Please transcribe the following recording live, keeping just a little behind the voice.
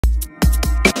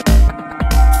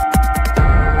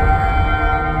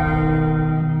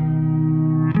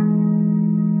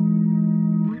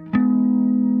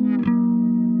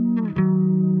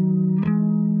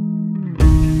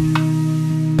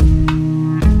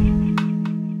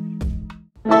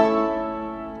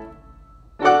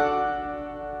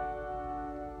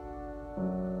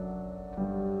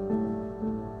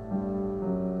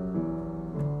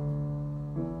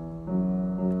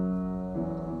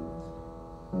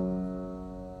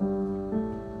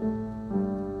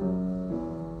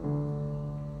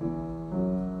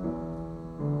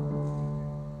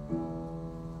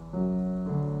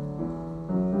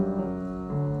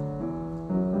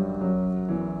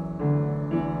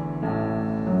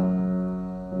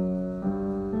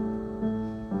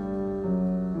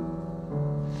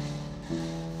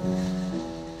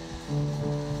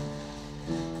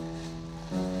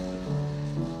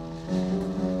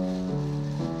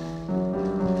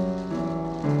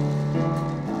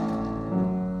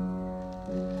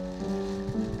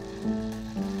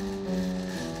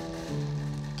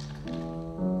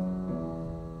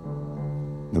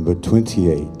Number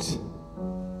 28.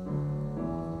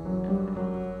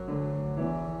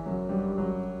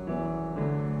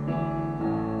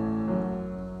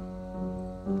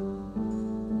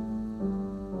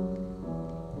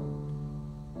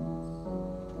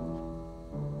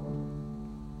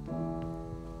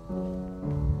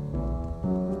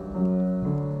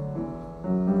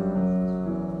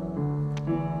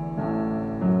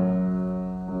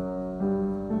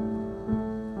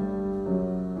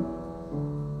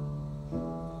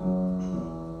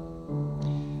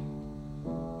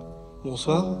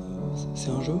 Bonsoir,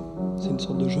 c'est un jeu? C'est une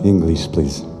sorte de jeu? English,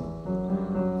 please.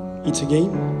 It's a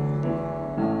game.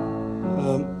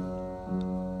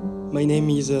 My name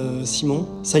is Simon.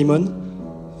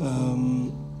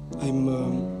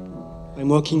 I'm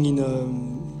working in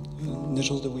une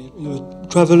agence de voyage, a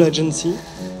travel agency.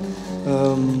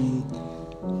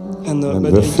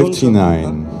 Number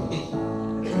 59.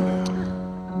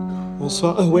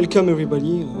 Bonsoir, welcome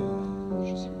everybody.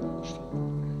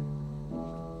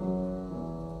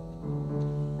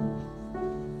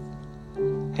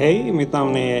 Hej, mitt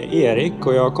namn är Erik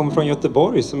och jag kommer från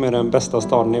Göteborg som är den bästa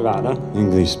staden i världen.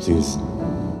 English, please.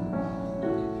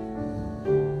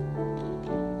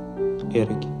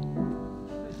 Erik.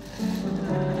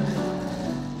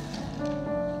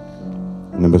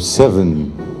 Number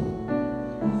 7.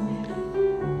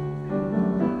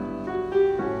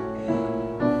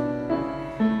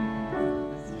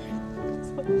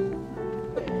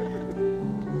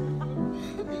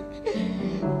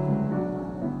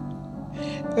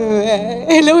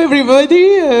 Hello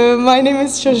everybody, my name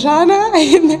is Shoshana.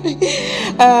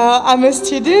 I'm a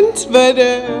student, but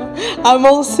I'm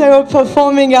also a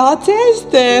performing artist.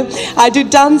 I do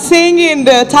dancing and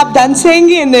tap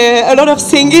dancing and a lot of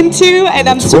singing too. And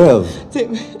I'm 12.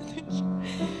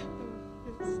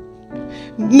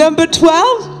 Number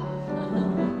 12.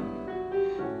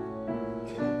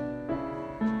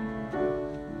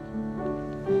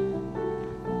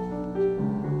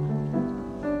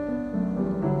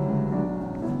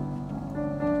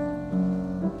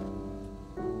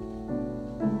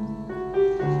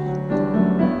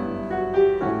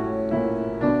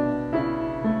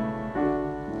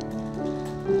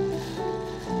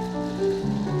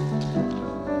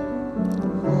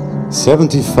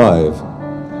 $75.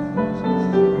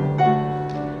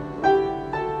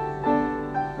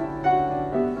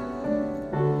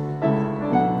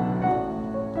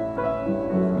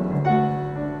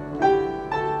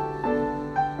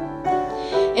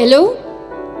 Hello,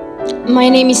 my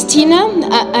name is Tina.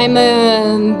 I'm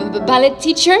a ballet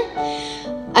teacher.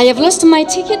 I have lost my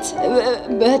ticket,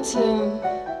 but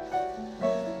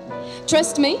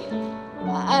trust me,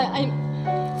 I'm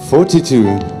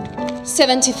 42.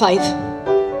 75.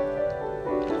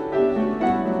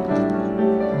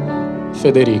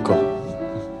 Federico.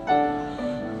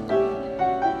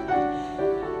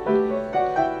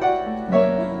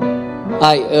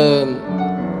 Hi,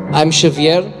 I'm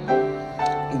Xavier.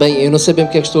 Bem, eu não sei bem o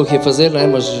que é que estou aqui a fazer, né?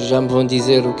 Mas já me vão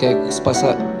dizer o que é que se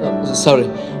passa. Sorry.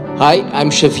 Hi,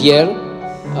 I'm Xavier.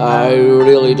 I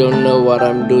really don't know what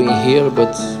I'm doing here,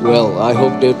 but well, I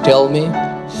hope they'll tell me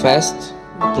fast.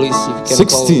 Please, if you can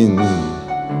 16.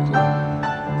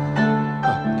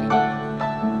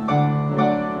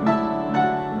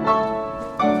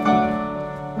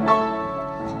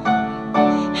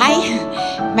 Hi,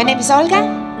 my name is Olga.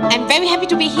 I'm very happy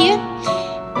to be here.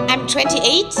 I'm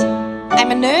 28. I'm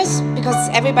a nurse because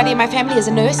everybody in my family is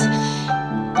a nurse.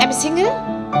 I'm single.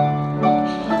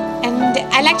 And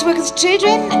I like to work with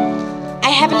children. I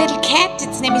have a little cat.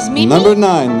 Its name is Mimi. Number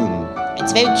 9.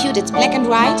 It's very cute. It's black and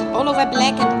white, all over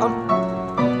black and all.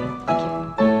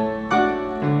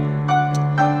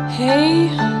 Hey,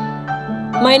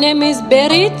 my name is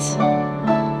Berit,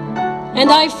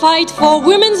 and I fight for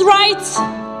women's rights.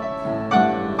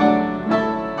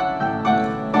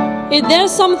 Is there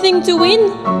something to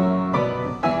win?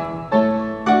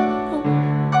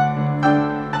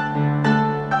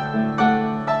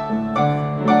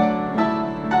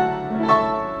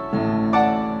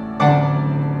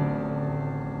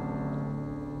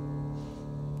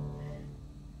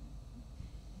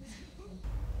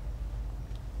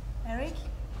 Eric?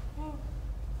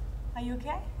 Are you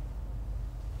okay?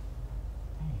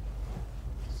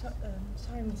 So,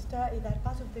 sorry, mister, is that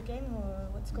part of the game or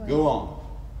what's going on? Go on.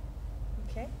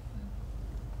 Okay.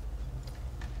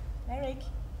 Eric,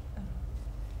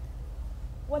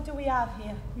 what do we have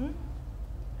here?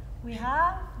 We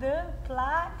have the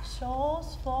black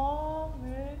shawls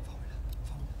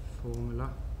Formula.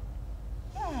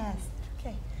 Yes,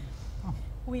 okay.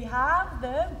 We have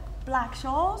the black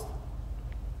shawls.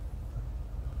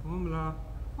 Formula.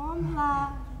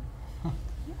 Formula.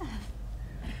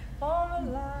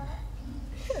 Formula.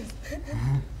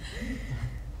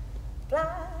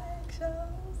 Black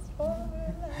shows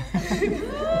formula.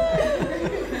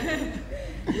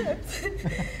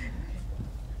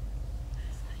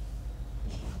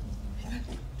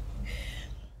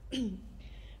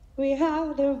 We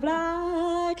have the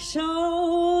Black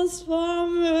Shows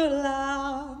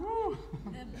formula.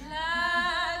 The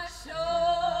Black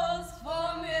Shows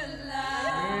formula.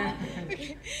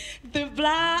 The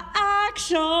Black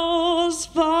Shows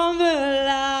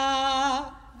formula.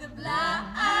 The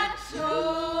Black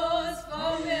Shows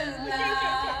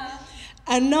formula.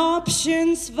 An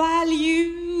options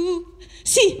value.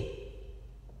 C.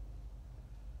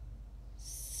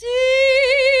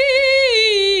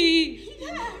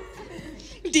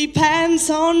 Depends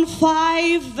on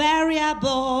 5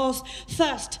 variables.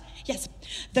 First, yes,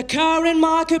 the current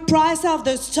market price of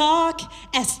the stock.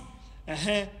 S.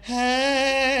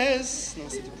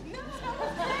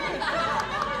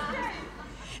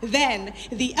 Then,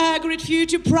 the agreed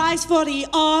future price for the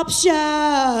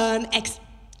option. X.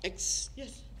 Yes.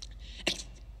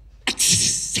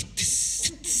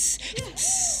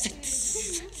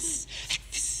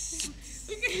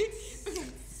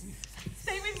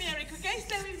 Stay with me, Eric, okay?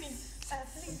 Stay with me.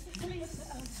 Please,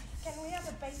 can we have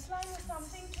a baseline or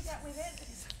something to get with it?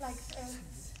 Like,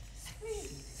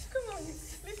 please, come on,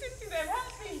 listen to them,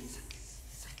 help me.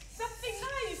 Something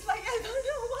nice, like, I don't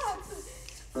know what.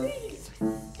 Please,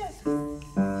 just,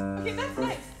 okay, that's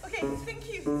nice. Okay, thank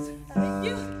you.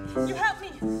 You help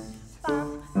me. Bum,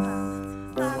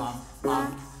 bum, bum, bum,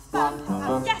 bum,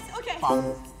 bum. Yes, okay.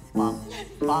 Okay.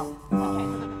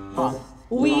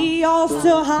 We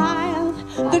also have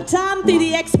the time to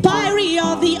the expiry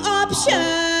of the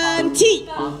option T.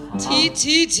 T.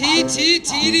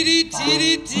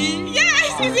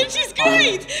 Yes, isn't she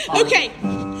great? Okay.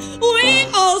 We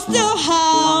also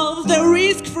have the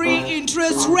risk-free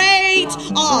interest rate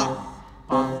R.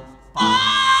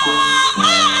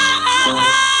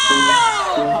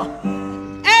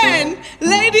 And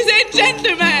ladies and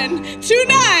gentlemen,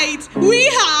 tonight we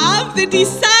have the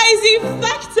decisive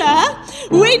factor,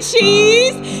 which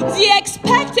is the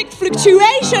expected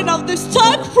fluctuation of the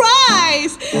stock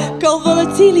price, called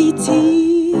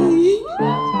volatility,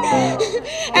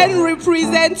 and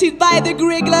represented by the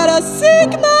Greek letter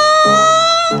sigma.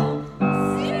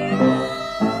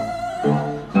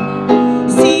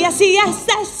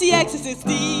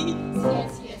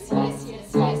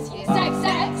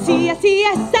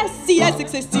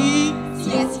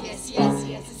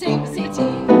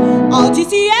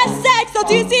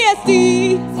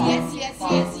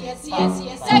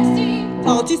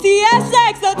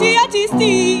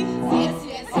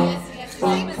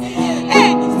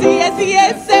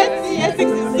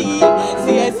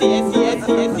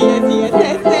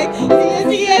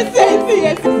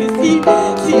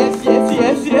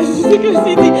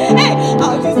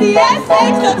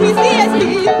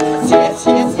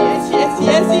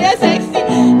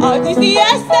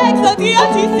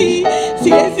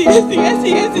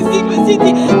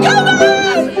 Come on!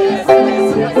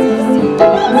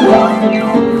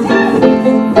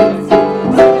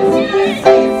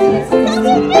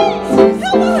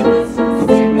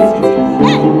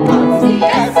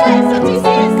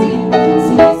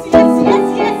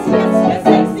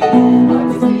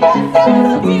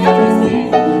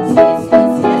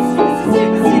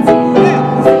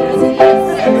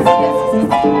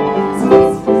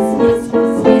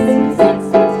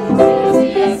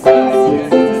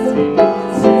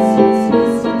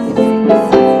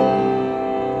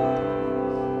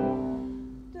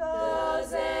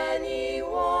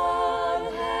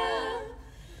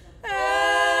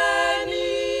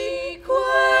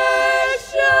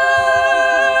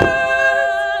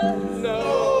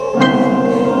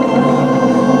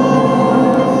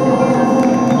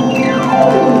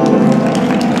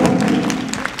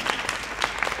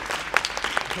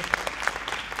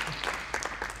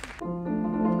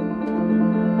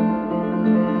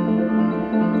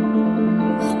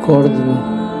 Recordo-me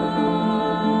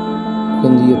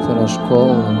quando ia para a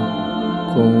escola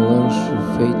com um lanche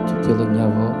feito pela minha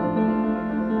avó.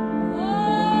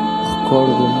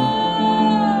 Recordo-me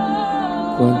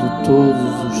quando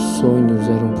todos os sonhos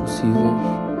eram possíveis.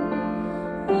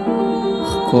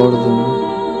 Recordo-me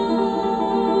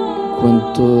quando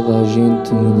toda a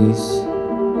gente me disse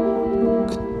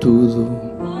que tudo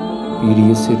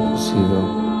iria ser possível.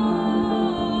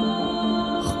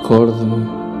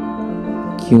 Recordo-me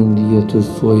que um dia tudo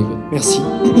foi. Merci.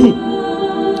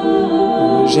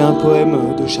 J'ai un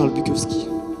poème de Charles Bukowski.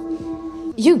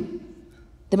 You,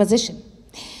 the musician,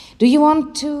 do you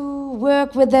want to to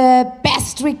work with the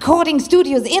best recording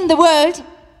studios in the world?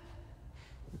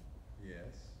 Yes.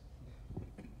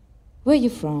 Where are you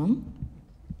from?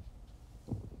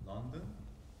 London?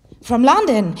 From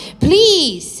London.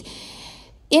 Please,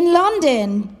 in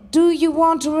London, do you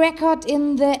want to record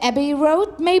in the Abbey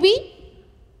Road, maybe?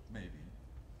 Maybe.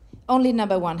 Only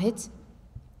 #1 hits?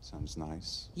 Sounds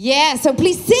nice. Yeah, so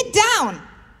please sit down.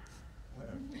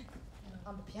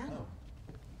 On the piano.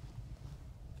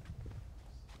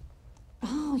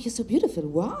 Oh, you're so beautiful.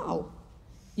 Wow.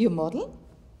 You a model?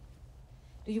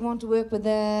 Do you want to work with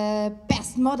the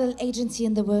best model agency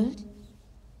in the world?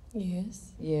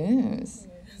 Yes. Yes.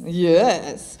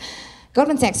 Yes.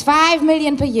 Goldman Sachs, 5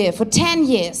 million per year for 10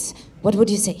 years. What would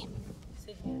you say?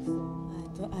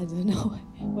 I don't know.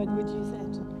 What would you say?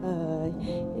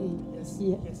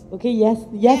 Yes. Okay, yes.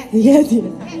 Yes. Yes, 5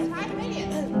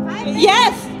 million. 5 million.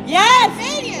 Yes. Yes. 5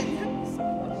 million.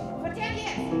 For 10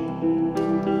 years.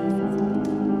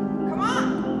 Come on.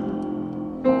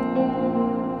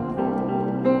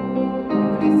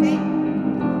 What do you say?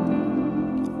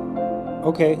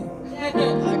 Okay.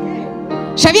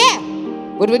 Xavier,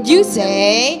 what would you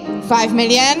say? 5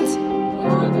 million?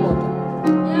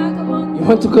 You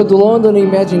want to go to London?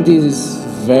 Imagine this is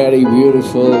very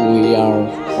beautiful. We are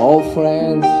all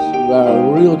friends. We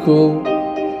are real cool.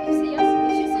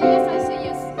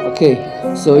 Okay,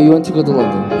 so you want to go to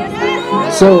London?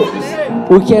 So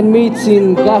we can meet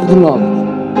in Gare du Nord.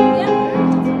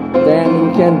 Then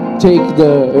we can take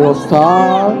the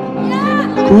Eurostar.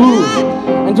 Ooh.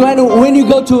 And when you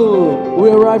go we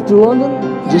arrive to London,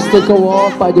 just take a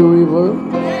walk by the river.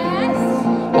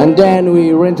 And then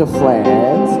we rent a flat.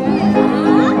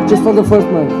 Just for the first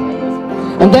month.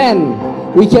 And then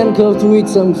we can go to eat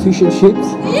some fish and chips.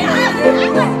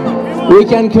 We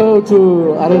can go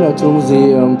to, I don't know, to a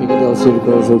museum, Piccadilly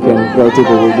Circus. We can go to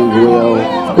the big wheel.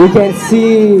 We can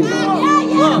see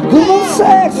Goldman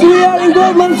Sachs. We are in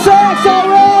Goldman Sachs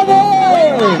already.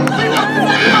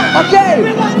 Okay,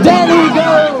 then we go.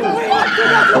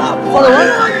 For what?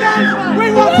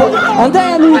 And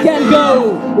then we can go.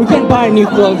 We can buy new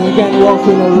clothes. We can walk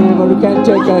in a river. We can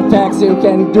take a taxi. We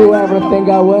can do everything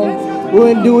I want.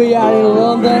 When we are in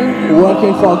London,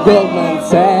 working for Goldman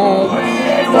Sachs.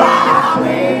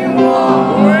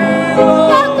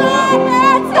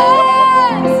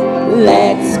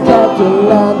 Let's go to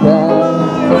London.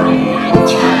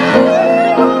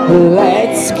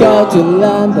 Let's go to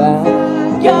London.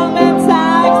 Goldman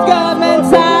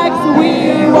Sachs, we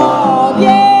want,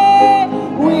 yeah,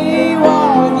 we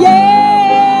want, yeah.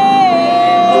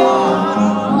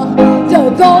 The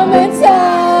Goldman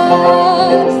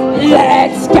Sachs.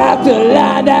 Let's go to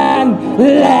London.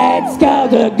 Let's go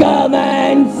to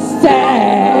Goldman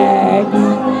Sachs.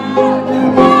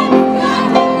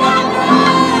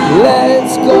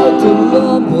 Let's go to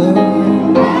London.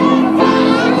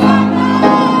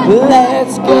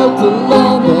 Let's go to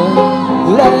London.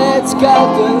 Let's go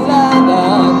to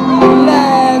London.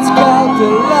 Let's go